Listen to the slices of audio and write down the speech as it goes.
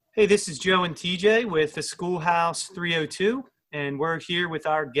Hey, this is Joe and TJ with the Schoolhouse 302, and we're here with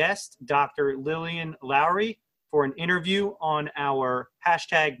our guest, Dr. Lillian Lowry, for an interview on our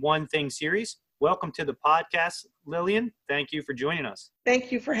hashtag One Thing series. Welcome to the podcast, Lillian. Thank you for joining us. Thank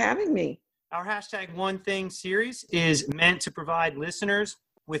you for having me. Our hashtag One Thing series is meant to provide listeners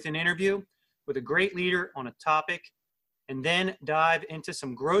with an interview with a great leader on a topic, and then dive into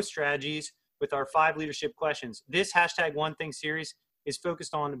some growth strategies with our 5 leadership questions. This hashtag One Thing series is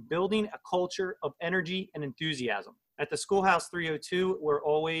focused on building a culture of energy and enthusiasm. At the Schoolhouse 302, we're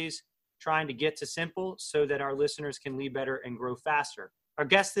always trying to get to simple so that our listeners can lead better and grow faster. Our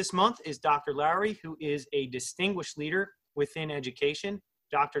guest this month is Dr. Lowry, who is a distinguished leader within education.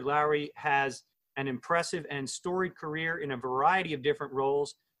 Dr. Lowry has an impressive and storied career in a variety of different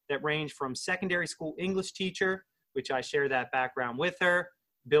roles that range from secondary school English teacher, which I share that background with her,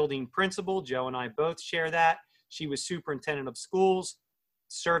 building principal, Joe and I both share that. She was superintendent of schools,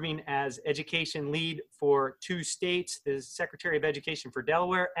 serving as education lead for 2 states, the Secretary of Education for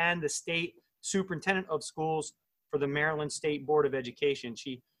Delaware and the state superintendent of schools for the Maryland State Board of Education.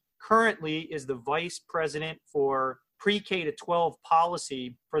 She currently is the vice president for pre-K to 12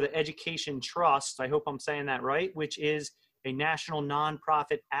 policy for the Education Trust. I hope I'm saying that right, which is a national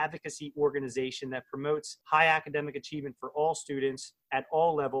nonprofit advocacy organization that promotes high academic achievement for all students at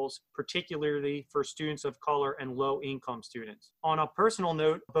all levels, particularly for students of color and low-income students. On a personal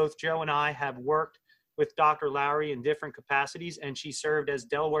note, both Joe and I have worked with Dr. Lowry in different capacities, and she served as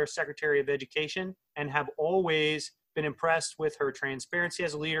Delaware Secretary of Education, and have always been impressed with her transparency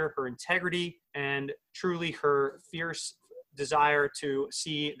as a leader, her integrity, and truly her fierce desire to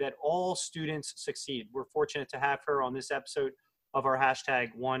see that all students succeed. We're fortunate to have her on this episode of our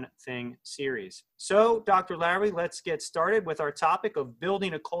hashtag One Thing series. So, Dr. Lowry, let's get started with our topic of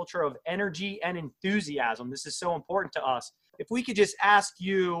building a culture of energy and enthusiasm. This is so important to us. If we could just ask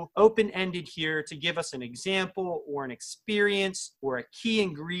you, open-ended here, to give us an example or an experience or a key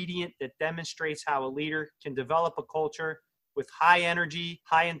ingredient that demonstrates how a leader can develop a culture with high energy,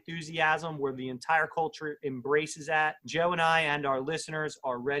 high enthusiasm, where the entire culture embraces that. Joe and I and our listeners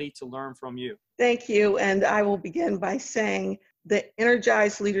are ready to learn from you. Thank you. And I will begin by saying the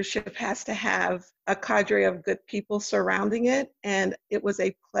energized leadership has to have a cadre of good people surrounding it. And it was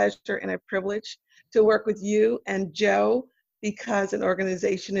a pleasure and a privilege to work with you and Joe, because an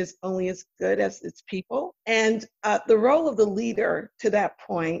organization is only as good as its people. And the role of the leader, to that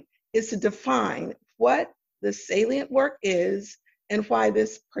point, is to define what the salient work is and why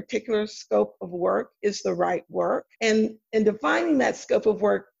this particular scope of work is the right work. And in defining that scope of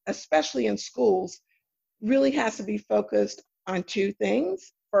work, especially in schools, really has to be focused on 2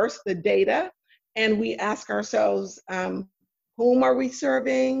 things. First, the data, and we ask ourselves, whom are we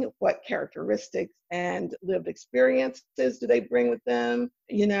serving? What characteristics and lived experiences do they bring with them?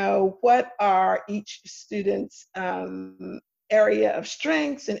 What are each student's area of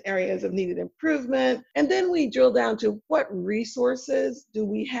strengths and areas of needed improvement. And then we drill down to what resources do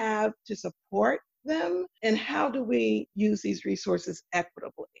we have to support them, and how do we use these resources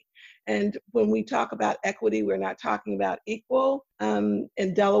equitably? And when we talk about equity, we're not talking about equal. And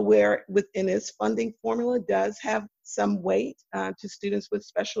Delaware, within its funding formula, does have some weight to students with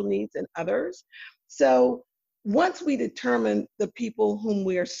special needs and others. So once we determine the people whom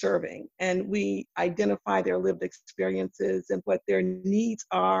we are serving and we identify their lived experiences and what their needs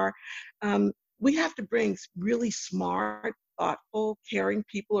are, we have to bring really smart, thoughtful, caring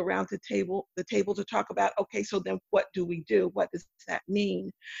people around the table to talk about, okay, so then what do we do? What does that mean?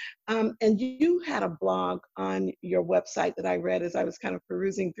 And you had a blog on your website that I read as I was kind of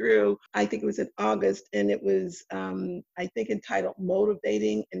perusing through. I think it was in August, and it was, I think, entitled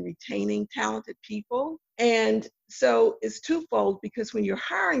Motivating and Retaining Talented People. And so it's twofold, because when you're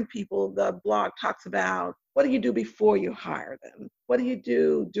hiring people, the blog talks about, what do you do before you hire them? What do you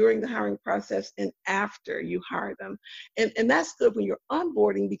do during the hiring process and after you hire them? And that's good when you're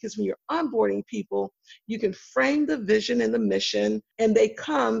onboarding, because when you're onboarding people, you can frame the vision and the mission, and they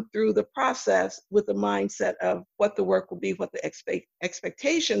come through the process with the mindset of what the work will be, what the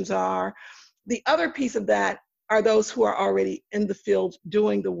expectations are. The other piece of that are those who are already in the field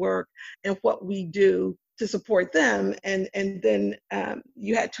doing the work and what we do to support them. And then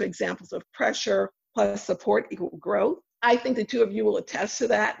you had 2 examples of pressure plus support equal growth. I think the 2 of you will attest to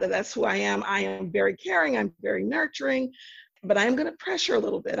that that's who I am. I am very caring, I'm very nurturing, but I'm going to pressure a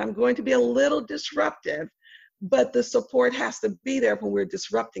little bit. I'm going to be a little disruptive, but the support has to be there when we're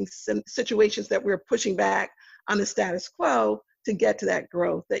disrupting situations that we're pushing back on the status quo to get to that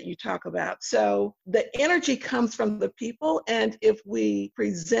growth that you talk about. So the energy comes from the people, and if we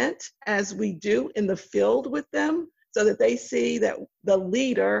present as we do in the field with them, so that they see that the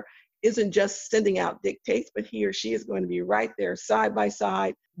leader isn't just sending out dictates, but he or she is going to be right there side by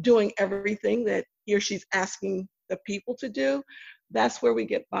side doing everything that he or she's asking the people to do. That's where we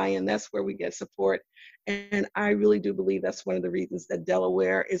get buy-in, that's where we get support. And I really do believe that's one of the reasons that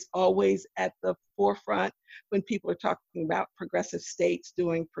Delaware is always at the forefront when people are talking about progressive states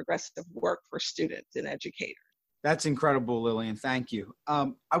doing progressive work for students and educators. That's incredible, Lillian. Thank you.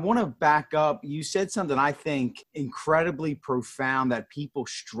 I want to back up. You said something I think incredibly profound that people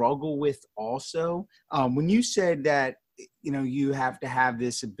struggle with also. When you said that, you have to have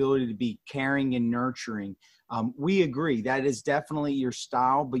this ability to be caring and nurturing, we agree. That is definitely your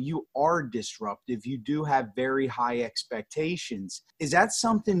style, but you are disruptive. You do have very high expectations. Is that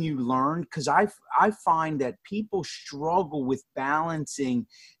something you learned? Because I find that people struggle with balancing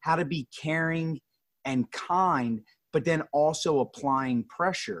how to be caring and kind, but then also applying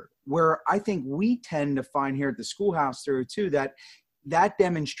pressure, where I think we tend to find here at the schoolhouse too, that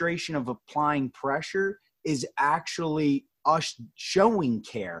demonstration of applying pressure is actually us showing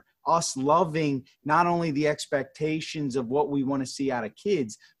care, us loving not only the expectations of what we want to see out of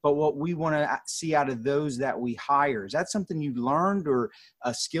kids, but what we want to see out of those that we hire. Is that something you learned or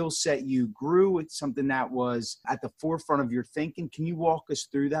a skill set you grew? It's something that was at the forefront of your thinking. Can you walk us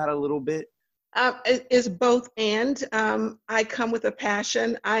through that a little bit? It's both and. I come with a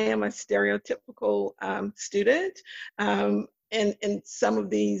passion. I am a stereotypical student, and some of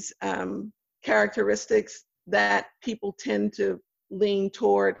these characteristics that people tend to lean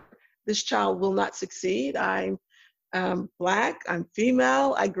toward, this child will not succeed. I'm Black, I'm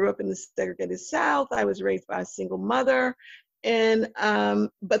female, I grew up in the segregated South, I was raised by a single mother, and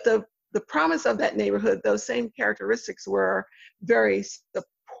but the promise of that neighborhood, those same characteristics were very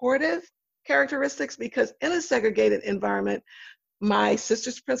supportive characteristics, because in a segregated environment, my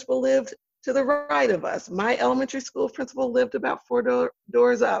sister's principal lived to the right of us. My elementary school principal lived about four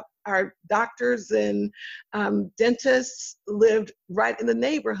doors up. Our doctors and dentists lived right in the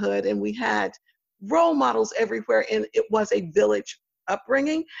neighborhood, and we had role models everywhere, and it was a village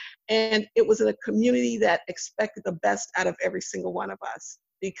upbringing, and it was in a community that expected the best out of every single one of us,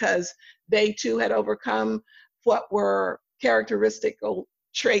 because they too had overcome what were characteristical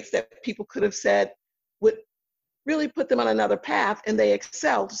traits that people could have said would really put them on another path, and they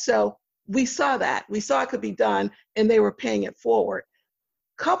excelled. So we saw that. We saw it could be done, and they were paying it forward.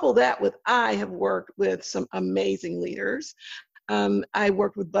 Couple that with, I have worked with some amazing leaders. I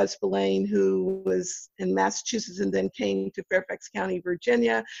worked with Bud Spillane, who was in Massachusetts and then came to Fairfax County,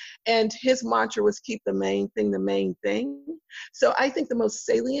 Virginia, and his mantra was keep the main thing the main thing. So I think the most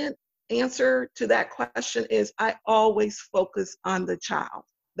salient answer to that question is I always focus on the child.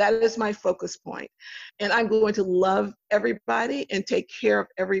 That is my focus point. And I'm going to love everybody and take care of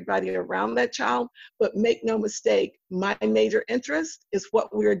everybody around that child. But make no mistake, my major interest is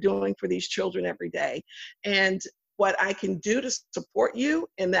what we are doing for these children every day. And what I can do to support you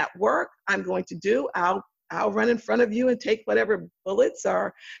in that work, I'm going to do. I'll run in front of you and take whatever bullets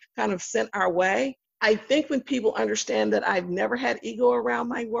are kind of sent our way. I think when people understand that I've never had ego around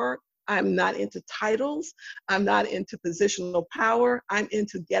my work, I'm not into titles. I'm not into positional power. I'm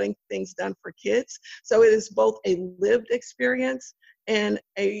into getting things done for kids. So it is both a lived experience and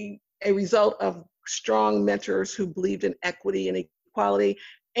a result of strong mentors who believed in equity and equality.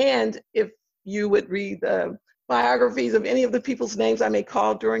 And if you would read the biographies of any of the people's names I may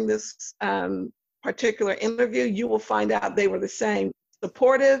call during this particular interview, you will find out they were the same.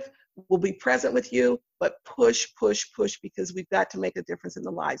 Supportive, will be present with you, but push, because we've got to make a difference in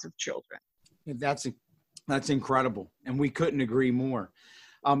the lives of children. That's incredible, and we couldn't agree more.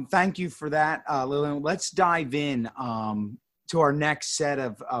 Thank you for that, Lillian. Let's dive in to our next set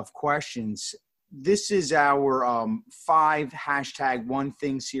of questions. This is our 5 #One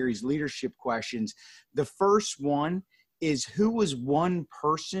Thing series leadership questions. The first one is, who was one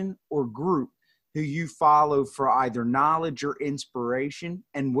person or group who you follow for either knowledge or inspiration,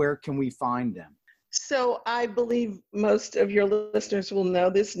 and where can we find them? So I believe most of your listeners will know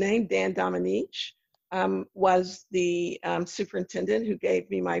this name. Dan Domenech was the superintendent who gave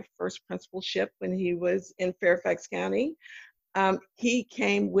me my first principalship when he was in Fairfax County. He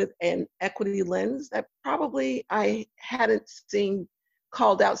came with an equity lens that probably I hadn't seen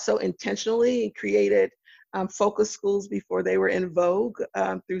called out so intentionally. He created focus schools before they were in vogue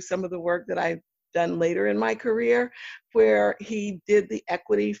through some of the work that I've done later in my career, where he did the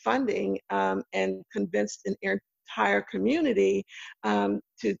equity funding and convinced an entire community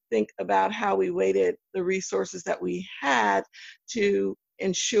to think about how we weighted the resources that we had to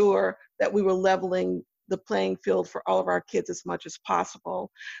ensure that we were leveling the playing field for all of our kids as much as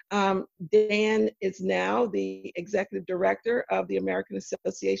possible. Dan is now the executive director of the American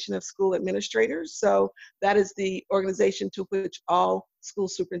Association of School Administrators. So that is the organization to which all school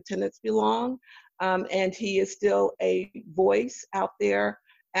superintendents belong. And he is still a voice out there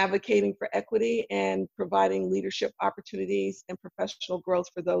advocating for equity and providing leadership opportunities and professional growth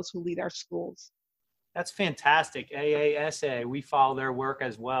for those who lead our schools. That's fantastic. AASA, we follow their work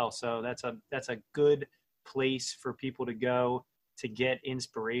as well. So that's a good place for people to go to get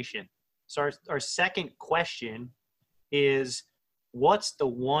inspiration. So our second question is, what's the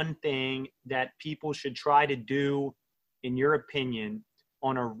one thing that people should try to do, in your opinion,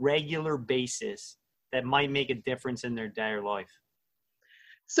 on a regular basis that might make a difference in their day or life?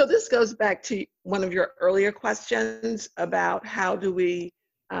 So this goes back to one of your earlier questions about how do we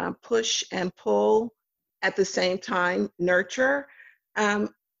push and pull at the same time, nurture.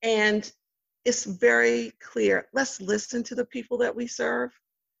 And it's very clear, let's listen to the people that we serve.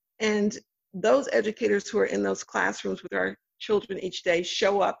 And those educators who are in those classrooms with our children each day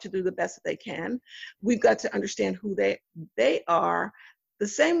show up to do the best that they can. We've got to understand who they are. The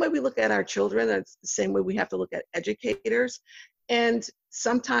same way we look at our children, that's the same way we have to look at educators. And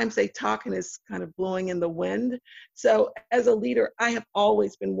sometimes they talk and it's kind of blowing in the wind. So as a leader, I have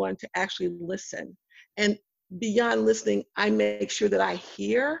always been one to actually listen. And beyond listening, I make sure that I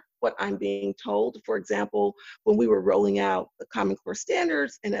hear what I'm being told. For example, when we were rolling out the Common Core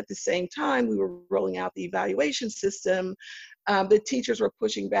standards, and at the same time we were rolling out the evaluation system, the teachers were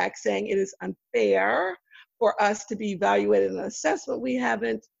pushing back saying it is unfair for us to be evaluated in an assessment we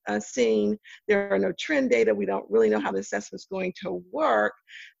haven't seen. There are no trend data. We don't really know how the assessment's going to work,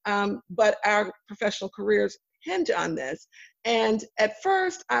 but our professional careers hinge on this. And at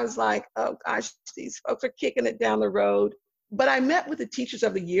first I was like, oh gosh, these folks are kicking it down the road. But I met with the Teachers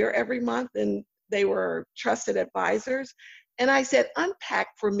of the Year every month, and they were trusted advisors. And I said, unpack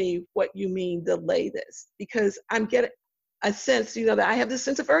for me what you mean delay this, because I'm getting a sense, that I have this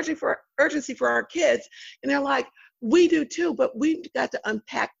sense of urgency for our kids. And they're like, we do too, but we've got to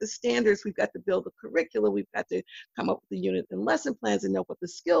unpack the standards. We've got to build a curriculum. We've got to come up with the unit and lesson plans and know what the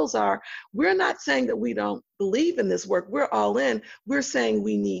skills are. We're not saying that we don't believe in this work. We're all in. We're saying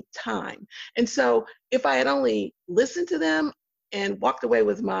we need time. And so if I had only listened to them and walked away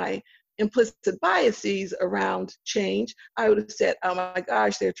with my implicit biases around change, I would have said, oh my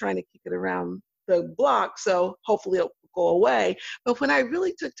gosh, they're trying to kick it around the block, so hopefully it'll go away. But when I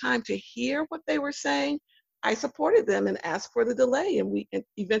really took time to hear what they were saying, I supported them and asked for the delay, and we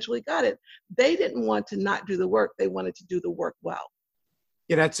eventually got it. They didn't want to not do the work. They wanted to do the work well.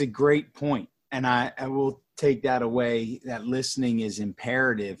 Yeah, that's a great point. And I will take that away, that listening is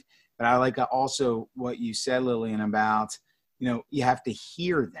imperative. But I like also what you said, Lillian, about, you have to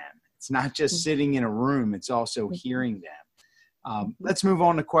hear them. It's not just sitting in a room, it's also hearing them. Let's move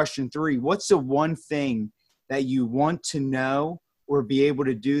on to question 3. What's the one thing that you want to know or be able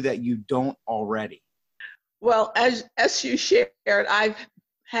to do that you don't already? Well, as you shared, I've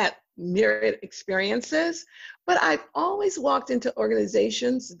had myriad experiences, but I've always walked into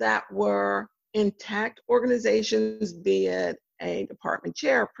organizations that were intact organizations, be it a department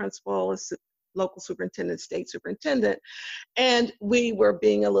chair, principal, a local superintendent, state superintendent, and we were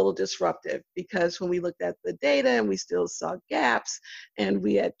being a little disruptive because when we looked at the data and we still saw gaps and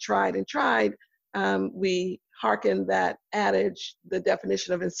we had tried and tried, we hearkened that adage, the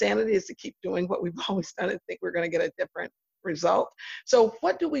definition of insanity is to keep doing what we've always done and think we're going to get a different result. So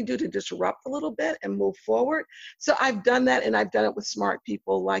what do we do to disrupt a little bit and move forward? So I've done that, and I've done it with smart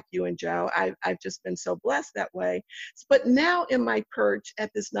people like you and Joe. I've just been so blessed that way. But now in my perch at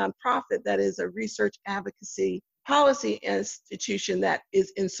this nonprofit that is a research advocacy policy institution that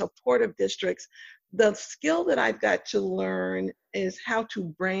is in support of districts, the skill that I've got to learn is how to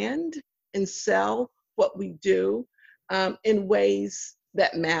brand and sell what we do in ways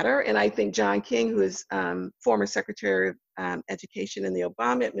that matter. And I think John King, who is former Secretary of Education in the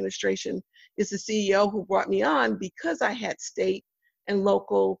Obama administration, is the CEO who brought me on because I had state and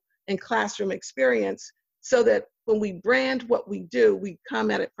local and classroom experience, so that when we brand what we do, we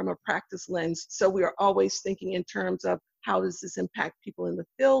come at it from a practice lens. So we are always thinking in terms of how does this impact people in the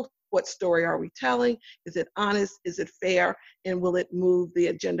field? What story are we telling? Is it honest? Is it fair? And will it move the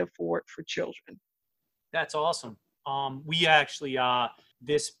agenda forward for children? That's awesome. We actually,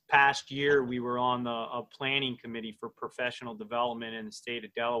 this past year, we were on a planning committee for professional development in the state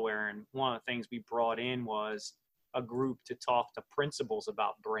of Delaware. And one of the things we brought in was a group to talk to principals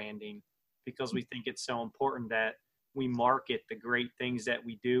about branding, because we think it's so important that we market the great things that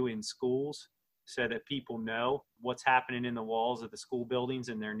we do in schools so that people know what's happening in the walls of the school buildings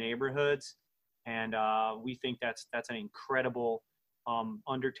in their neighborhoods. And we think that's an incredible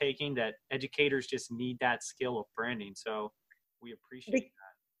undertaking, that educators just need that skill of branding. So we appreciate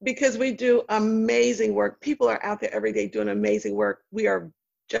that. Because we do amazing work. People are out there every day doing amazing work. We are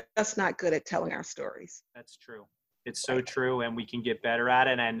just not good at telling our stories. That's true. It's so true, and we can get better at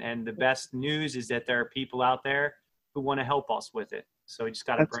it. And the best news is that there are people out there who want to help us with it. So we just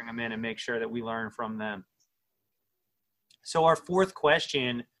got to bring them in and make sure that we learn from them. So our fourth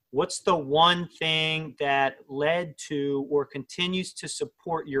question, what's the one thing that led to or continues to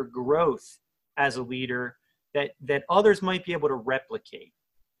support your growth as a leader that others might be able to replicate?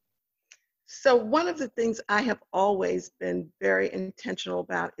 So one of the things I have always been very intentional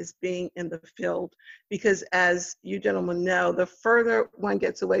about is being in the field, because as you gentlemen know, the further one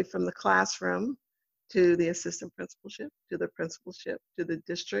gets away from the classroom to the assistant principalship, to the principalship, to the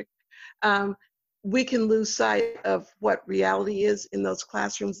district, we can lose sight of what reality is in those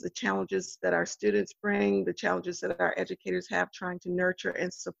classrooms, the challenges that our students bring, the challenges that our educators have trying to nurture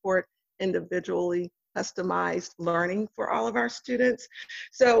and support individually customized learning for all of our students.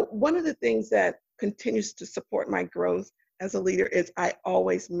 So one of the things that continues to support my growth as a leader is I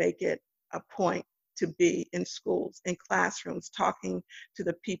always make it a point to be in schools, in classrooms, talking to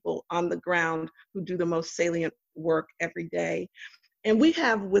the people on the ground who do the most salient work every day. And we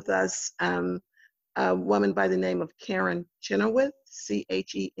have with us a woman by the name of Karen Chenoweth,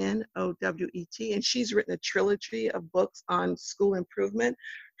 Chenowet, and she's written a trilogy of books on school improvement.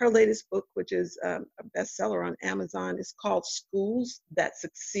 Her latest book, which is a bestseller on Amazon, is called Schools That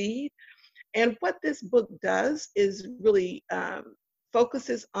Succeed. And what this book does is really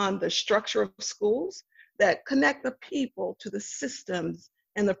focuses on the structure of schools that connect the people to the systems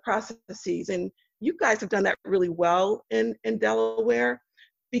and the processes. And you guys have done that really well in Delaware,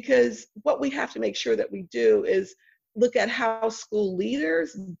 because what we have to make sure that we do is look at how school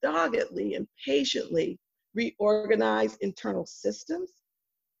leaders doggedly and patiently reorganize internal systems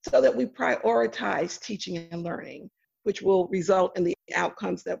so that we prioritize teaching and learning, which will result in the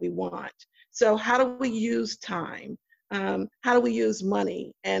outcomes that we want. So how do we use time? How do we use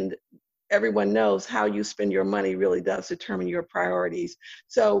money? And everyone knows how you spend your money really does determine your priorities.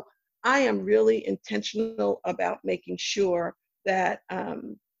 So I am really intentional about making sure that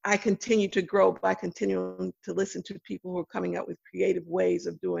I continue to grow by continuing to listen to people who are coming up with creative ways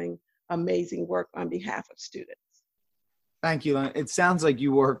of doing amazing work on behalf of students. Thank you, Lynn. It sounds like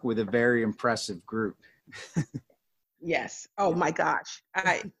you work with a very impressive group. Yes. Oh my gosh.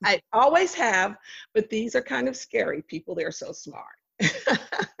 I always have, but these are kind of scary people. They're so smart.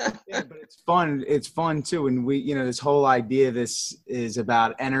 Yeah, but it's fun. It's fun too. And we, this whole idea, this is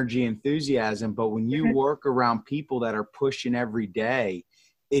about energy, enthusiasm. But when you work around people that are pushing every day,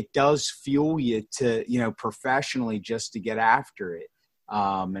 it does fuel you to, professionally just to get after it.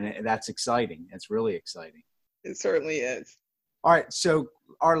 And that's exciting. It's really exciting. It certainly is. All right. So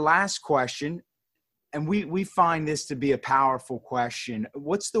our last question, and we find this to be a powerful question.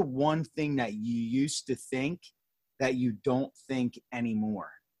 What's the one thing that you used to think that you don't think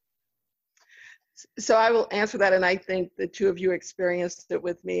anymore? So I will answer that, and I think the two of you experienced it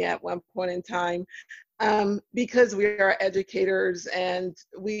with me at one point in time. Because we are educators and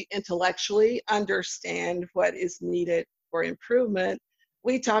we intellectually understand what is needed for improvement,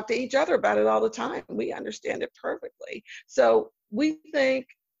 we talk to each other about it all the time. We understand it perfectly. So we think,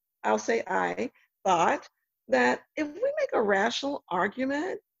 I thought that if we make a rational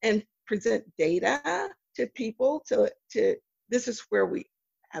argument and present data to people to this is where we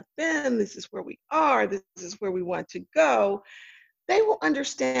have been, this is where we are, this is where we want to go, they will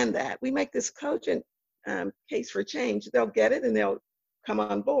understand that. We make this cogent case for change, they'll get it and they'll come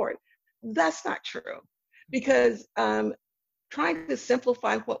on board. That's not true, because trying to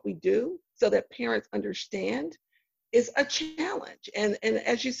simplify what we do so that parents understand is a challenge. And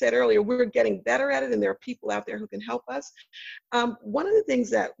as you said earlier, we're getting better at it, and there are people out there who can help us. One of the things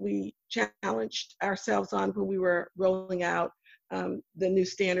that we challenged ourselves on when we were rolling out the new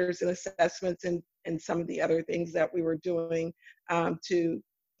standards and assessments and some of the other things that we were doing to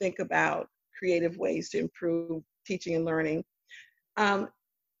think about creative ways to improve teaching and learning,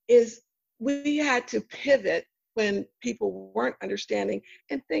 is we had to pivot when people weren't understanding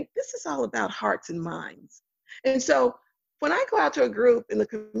and think this is all about hearts and minds. And so when I go out to a group in the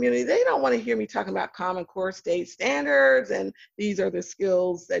community, they don't want to hear me talking about Common Core state standards and these are the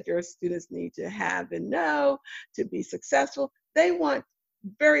skills that your students need to have and know to be successful. They want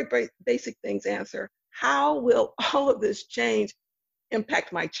very basic things answered. How will all of this change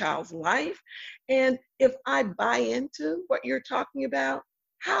impact my child's life? And if I buy into what you're talking about,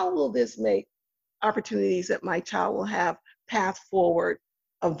 how will this make opportunities that my child will have path forward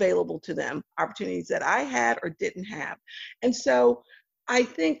available to them, opportunities that I had or didn't have. And so I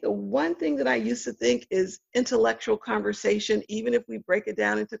think the one thing that I used to think is intellectual conversation, even if we break it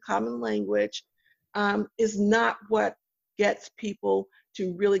down into common language, is not what gets people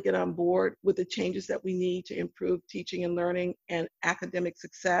to really get on board with the changes that we need to improve teaching and learning and academic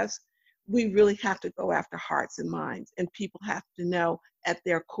success. We really have to go after hearts and minds, and people have to know at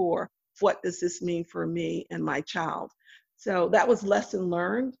their core, what does this mean for me and my child? So that was lesson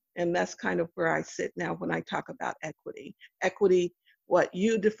learned, and that's kind of where I sit now when I talk about equity. Equity, what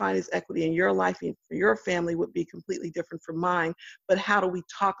you define as equity in your life and for your family would be completely different from mine, but how do we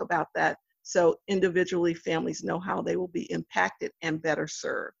talk about that so individually families know how they will be impacted and better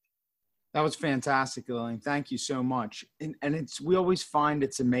served? That was fantastic, Lillian. Thank you so much. And we always find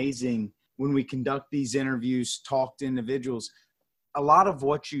it's amazing when we conduct these interviews, talk to individuals. A lot of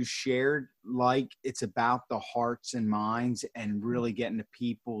what you shared, like it's about the hearts and minds and really getting to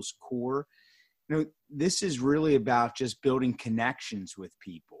people's core. This is really about just building connections with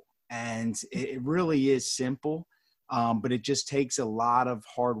people. And it really is simple, but it just takes a lot of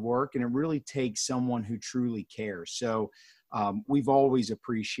hard work, and it really takes someone who truly cares. So we've always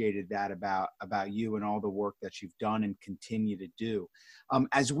appreciated that about you and all the work that you've done and continue to do.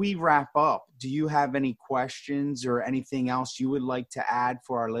 As we wrap up, do you have any questions or anything else you would like to add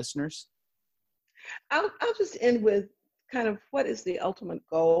for our listeners? I'll just end with kind of what is the ultimate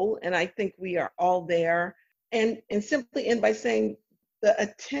goal, and I think we are all there. And simply end by saying the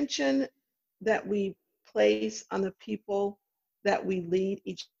attention that we place on the people that we lead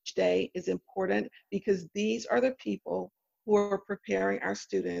each day is important, because these are the people who are preparing our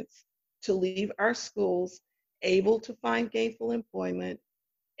students to leave our schools able to find gainful employment,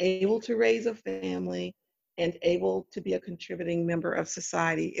 able to raise a family, and able to be a contributing member of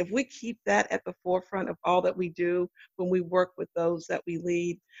society. If we keep that at the forefront of all that we do when we work with those that we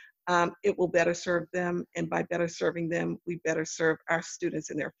lead, it will better serve them. And by better serving them, we better serve our students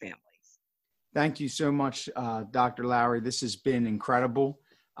and their families. Thank you so much, Dr. Lowry. This has been incredible.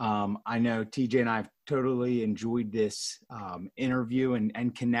 I know TJ and I have totally enjoyed this interview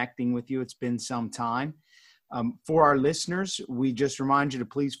and connecting with you. It's been some time. For our listeners, we just remind you to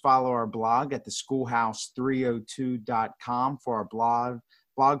please follow our blog at theschoolhouse302.com for our blog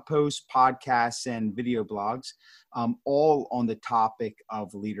posts, podcasts, and video blogs, all on the topic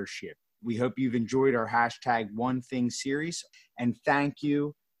of leadership. We hope you've enjoyed our #OneThing series, and thank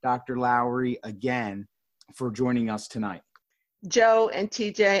you, Dr. Lowry, again for joining us tonight. Joe and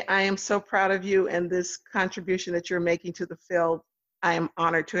TJ, I am so proud of you and this contribution that you're making to the field. I am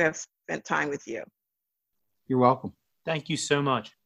honored to have spent time with you. You're welcome. Thank you so much.